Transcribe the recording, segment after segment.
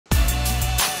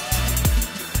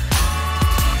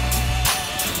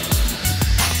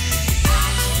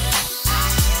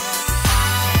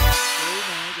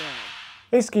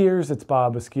Hey skiers, it's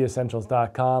Bob with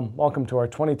Skiessentials.com. Welcome to our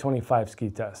 2025 ski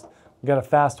test. We've got a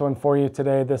fast one for you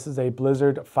today. This is a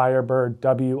Blizzard Firebird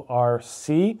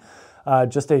WRC,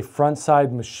 just a front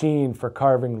side machine for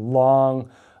carving long,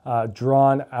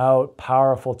 drawn out,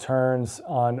 powerful turns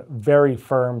on very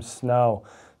firm snow.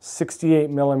 68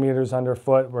 millimeters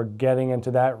underfoot. We're getting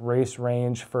into that race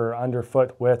range for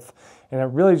underfoot width, and it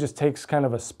really just takes kind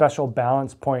of a special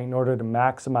balance point in order to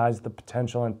maximize the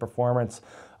potential and performance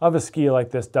of a ski like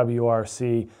this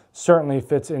WRC. Certainly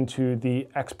fits into the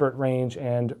expert range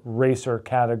and racer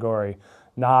category.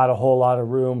 Not a whole lot of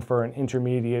room for an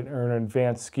intermediate or an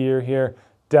advanced skier here.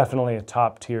 Definitely a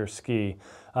top tier ski.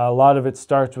 A lot of it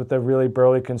starts with a really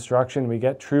burly construction. We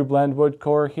get true blend wood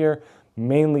core here,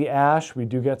 mainly ash. We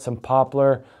do get some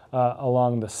poplar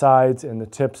along the sides and the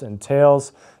tips and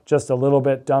tails, just a little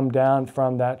bit dumbed down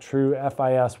from that true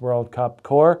FIS World Cup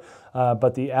core.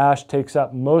 But the ash takes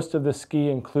up most of the ski,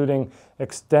 including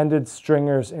extended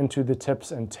stringers into the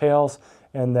tips and tails,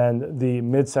 and then the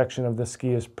midsection of the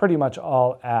ski is pretty much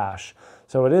all ash.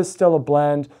 So it is still a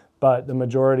blend, but the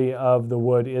majority of the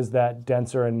wood is that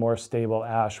denser and more stable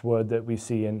ash wood that we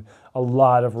see in a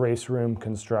lot of race room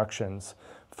constructions.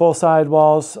 Full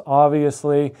sidewalls,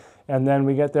 obviously, and then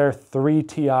we get their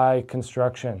 3TI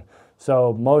construction.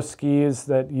 So most skis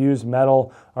that use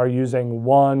metal are using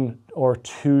 1 or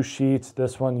 2 sheets.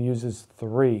 This one uses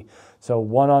 3. So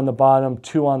 1 on the bottom,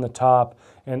 2 on the top,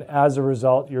 and as a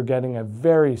result, you're getting a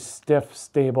very stiff,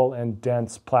 stable, and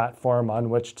dense platform on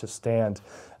which to stand.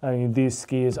 I mean, these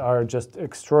skis are just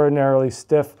extraordinarily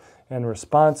stiff and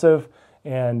responsive,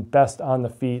 and best on the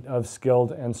feet of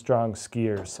skilled and strong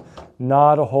skiers.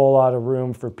 Not a whole lot of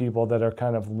room for people that are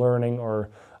kind of learning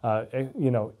or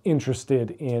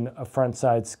interested in a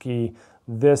frontside ski.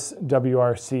 This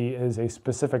WRC is a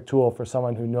specific tool for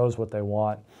someone who knows what they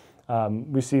want.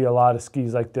 We see a lot of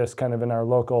skis like this kind of in our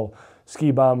local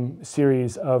Ski Bum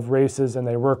series of races, and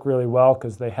they work really well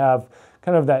because they have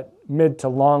kind of that mid to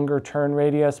longer turn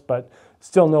radius, but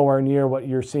still nowhere near what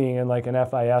you're seeing in like an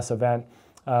FIS event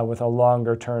with a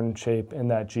longer turn shape in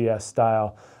that GS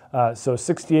style. So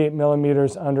 68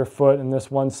 millimeters underfoot in this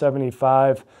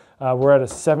 175. We're at a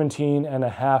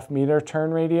 17.5 meter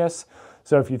turn radius.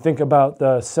 So if you think about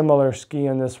the similar ski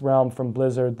in this realm from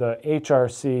Blizzard, the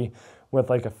HRC with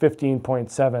like a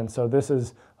 15.7. So this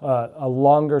is a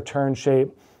longer turn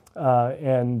shape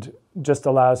and just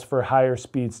allows for higher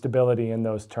speed stability in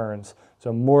those turns.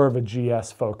 So more of a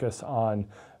GS focus on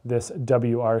this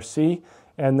WRC.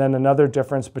 And then another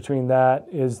difference between that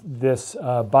is this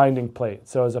binding plate.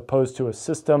 So as opposed to a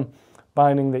system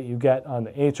binding that you get on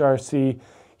the HRC,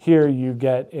 here you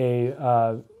get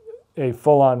a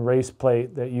full-on race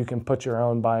plate that you can put your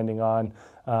own binding on.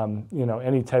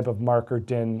 Any type of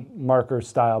marker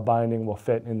style binding will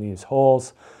fit in these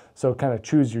holes. So kind of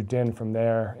choose your DIN from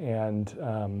there and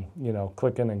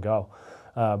click in and go.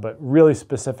 But really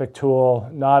specific tool,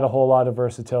 not a whole lot of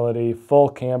versatility, full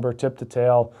camber tip to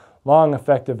tail, long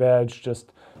effective edge,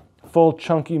 just full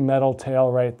chunky metal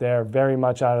tail right there, very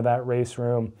much out of that race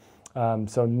room.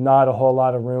 So not a whole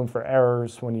lot of room for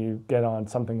errors when you get on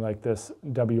something like this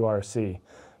WRC.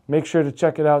 Make sure to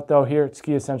check it out though here at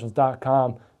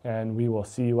Skiessentials.com, and we will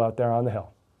see you out there on the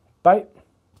hill. Bye.